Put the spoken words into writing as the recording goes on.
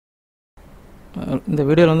இந்த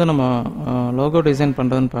வீடியோவில் வந்து நம்ம லோகோ டிசைன்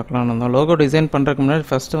பண்ணுறதுன்னு பார்க்கலான்னு இருந்தோம். லோகோ டிசைன் பண்ணுறதுக்கு முன்னாடி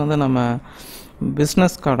ஃபஸ்ட்டு வந்து நம்ம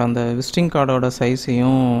பிஸ்னஸ் கார்டு, அந்த விசிட்டிங் கார்டோட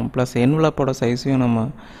சைஸையும் ப்ளஸ் என்வலப்போட சைஸையும் நம்ம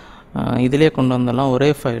இதிலே கொண்டு வந்துடலாம் ஒரே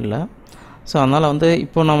ஃபைலில். ஸோ அதனால் வந்து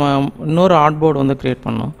இப்போ நம்ம இன்னொரு ஆர்ட்போர்டு வந்து க்ரியேட்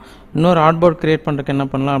பண்ணோம். இன்னொரு ஆர்ட்போர்டு க்ரியேட் பண்ணுறதுக்கு என்ன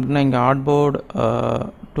பண்ணலாம் அப்படின்னா, இங்கே ஆர்ட்போர்டு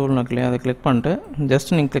டூல் நக்கலையே அதை கிளிக் பண்ணிட்டு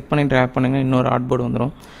ஜஸ்ட் நீங்கள் கிளிக் பண்ணி ட்ராக் பண்ணிங்கன்னா இன்னொரு ஆர்ட்போர்டு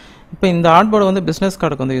வந்துடும். இப்போ இந்த ஆர்ட்போர்டு வந்து பிஸ்னஸ்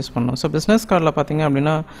கார்டுக்கு வந்து யூஸ் பண்ணணும். ஸோ பிஸ்னஸ் கார்டில் பார்த்திங்க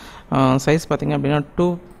அப்படின்னா சைஸ் பார்த்திங்க அப்படின்னா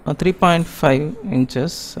 3.5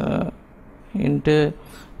 inches இன்ட்டு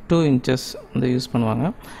 2 inches வந்து யூஸ் பண்ணுவாங்க.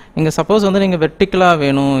 இங்கே சப்போஸ் வந்து நீங்கள் வெர்டிக்கலாக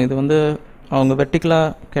வேணும், இது வந்து அவங்க வெர்டிக்கலாக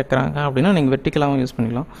கேட்குறாங்க அப்படின்னா நீங்கள் வெர்டிக்கலாகவும் யூஸ்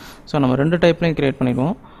பண்ணிக்கலாம். ஸோ நம்ம 2 டைப்லையும் க்ரியேட்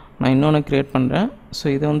பண்ணிடுவோம். நான் இன்னொன்று க்ரியேட் பண்ணுறேன். ஸோ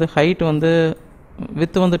இது வந்து ஹைட் வந்து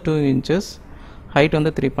வித் வந்து 2 inches, ஹைட்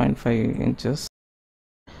வந்து 3.5 inches.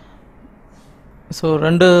 ஸோ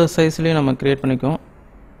 2 சைஸ்லேயும் நம்ம க்ரியேட் பண்ணிக்குவோம்.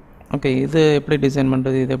 ஓகே, இது எப்படி டிசைன்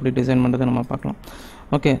பண்ணுறது, இது எப்படி டிசைன் பண்ணுறது நம்ம பார்க்கலாம்.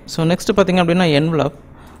 ஓகே, ஸோ நெக்ஸ்ட்டு பார்த்திங்க அப்படின்னா என்வலப்.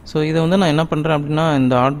 ஸோ இதை வந்து நான் என்ன பண்ணுறேன் அப்படின்னா,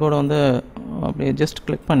 இந்த ஆர்ட்போர்டை வந்து அப்படியே ஜஸ்ட்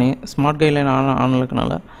கிளிக் பண்ணி ஸ்மார்ட் கைட்லைன் ஆன்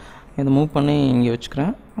இருக்கனால இதை மூவ் பண்ணி இங்கே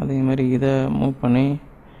வச்சுக்கிறேன். அதேமாதிரி இதை மூவ் பண்ணி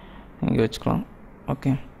இங்கே வச்சுக்கலாம்.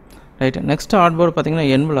 Okay right. நெக்ஸ்ட் ஆர்ட்போர்டு பார்த்திங்கன்னா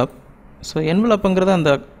என்வலப். ஸோ என்வலப்புங்கிறது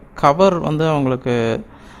அந்த கவர் வந்து அவங்களுக்கு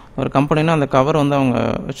ஒரு கம்பெனினா அந்த கவர் வந்து அவங்க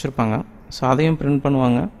வச்சுருப்பாங்க. ஸோ அதையும் பிரிண்ட்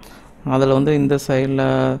பண்ணுவாங்க. அதில் வந்து இந்த சைடில்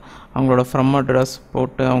அவங்களோட ஃப்ரம் அட்ரஸ்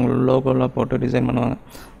போட்டு அவங்களோட லோகோலாம் போட்டு டிசைன் பண்ணுவாங்க.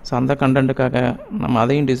 ஸோ அந்த கண்டென்ட்டுக்காக நம்ம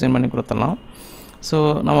அதையும் டிசைன் பண்ணி கொடுத்துடலாம். ஸோ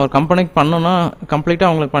நம்ம ஒரு கம்பெனிக்கு பண்ணோன்னா கம்ப்ளீட்டாக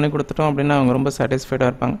அவங்களுக்கு பண்ணி கொடுத்துட்டோம் அப்படின்னா அவங்க ரொம்ப சாட்டிஸ்ஃபைடாக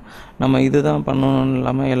இருப்பாங்க. நம்ம இது தான் பண்ணணும்னு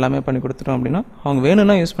இல்லாமல் எல்லாமே பண்ணி கொடுத்துட்டோம் அப்படின்னா அவங்க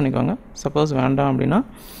வேணும்னா யூஸ் பண்ணிக்குவாங்க. சப்போஸ் வேண்டாம் அப்படின்னா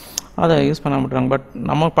அதை யூஸ் பண்ண மாட்டாங்க. பட்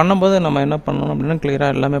நம்ம பண்ணும்போது நம்ம என்ன பண்ணணும் அப்படின்னா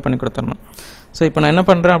கிளியராக எல்லாமே பண்ணி கொடுத்துடணும். ஸோ இப்போ நான் என்ன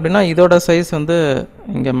பண்ணுறேன் அப்படின்னா, இதோட சைஸ் வந்து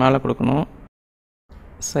இங்கே மேலே கொடுக்கணும்.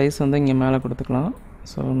 சைஸ் வந்து இங்கே மேலே கொடுத்துக்கலாம்.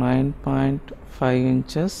 ஸோ 9.5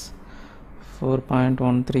 inches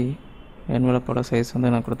 4.13 என்வலப்போட சைஸ்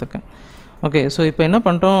வந்து நான் கொடுத்துருக்கேன். ஓகே, ஸோ இப்போ என்ன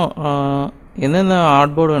பண்ணுறோம், எந்தெந்த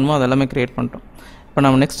ஆர்ட்போர்டு வேணுமோ அதெல்லாமே க்ரியேட் பண்ணிட்டோம். இப்போ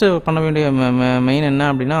நம்ம நெக்ஸ்ட்டு பண்ண வேண்டிய மெயின் என்ன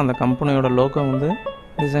அப்படின்னா, அந்த கம்பெனியோட லோகோ வந்து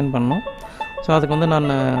டிசைன் பண்ணணும். ஸோ அதுக்கு வந்து நான்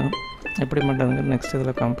எப்படி பண்ணுறதுங்கிறது நெக்ஸ்ட்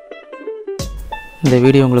இதில் இந்த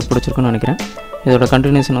வீடியோ உங்களுக்கு பிடிச்சிருக்குன்னு நினைக்கிறேன். இதோட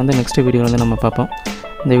கண்டினியூஷன் வந்து நெக்ஸ்ட் வீடியோ வந்து நம்ம பார்ப்போம்.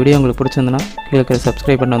 இந்த வீடியோ உங்களுக்கு பிடிச்சிருந்துன்னா கீழே இருக்கிற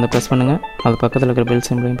சப்ஸ்கிரைப் பட்டன் வந்து ப்ரெஸ் பண்ணுங்கள். அது பக்கத்தில் இருக்கிற பெல்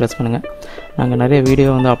சிம்பிளையும் ப்ரெஸ் பண்ணுங்கள். நாங்கள் நிறைய வீடியோ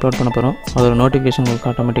வந்து அப்லோட் பண்ண போகிறோம். அதோட நோட்டிஃபிகேஷன்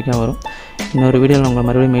உங்களுக்கு ஆட்டோமேட்டிக்காக வரும். இன்னொரு வீடியோவில் உங்களை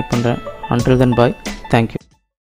மறுபடியும் மீட் பண்ணுறேன். Until then, bye. Thank you.